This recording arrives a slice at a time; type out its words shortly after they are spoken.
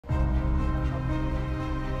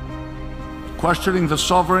Questioning the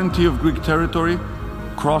sovereignty of Greek territory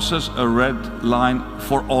crosses a red line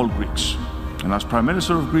for all Greeks. And as Prime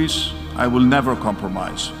Minister of Greece, I will never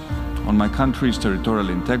compromise on my country's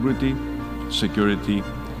territorial integrity, security,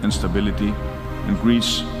 and stability, and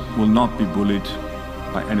Greece will not be bullied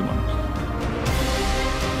by anyone.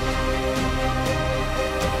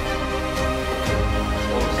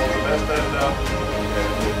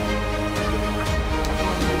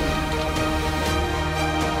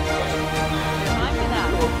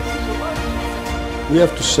 We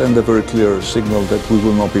have to send a very clear signal that we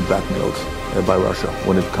will not be blackmailed by Russia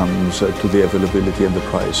when it comes to the availability and the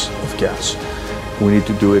price of gas. We need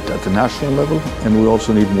to do it at the national level, and we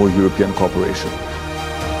also need more European cooperation.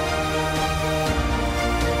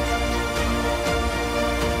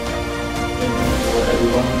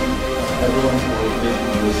 Everyone for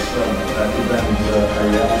making this event a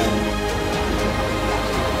reality.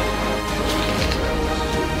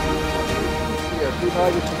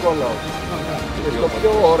 Στο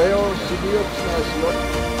πιο ωραίο σημείο της Νέας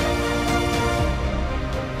Υόρκης.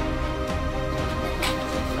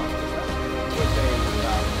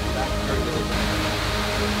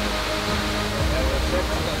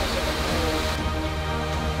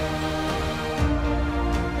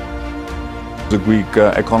 The Greek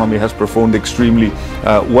economy has performed extremely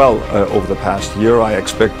well over the past year. I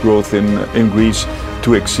expect growth in Greece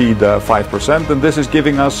to exceed 5%, and this is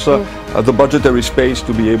giving us the budgetary space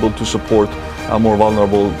to be able to support more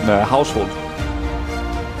vulnerable households.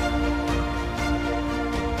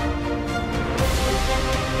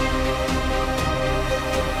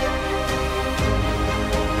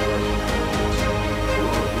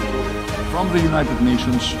 From the United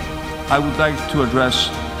Nations, I would like to address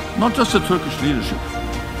not just the Turkish leadership,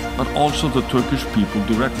 but also the Turkish people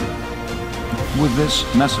directly with this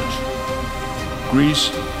message. Greece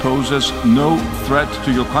poses no threat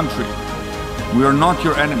to your country. We are not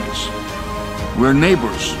your enemies. We are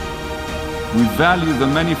neighbors. We value the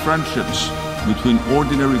many friendships between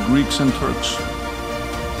ordinary Greeks and Turks.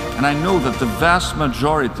 And I know that the vast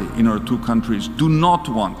majority in our two countries do not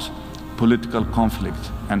want political conflict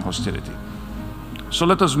and hostility. So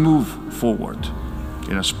let us move forward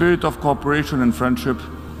in a spirit of cooperation and friendship,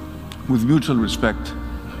 with mutual respect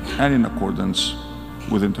and in accordance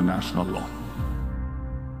with international law.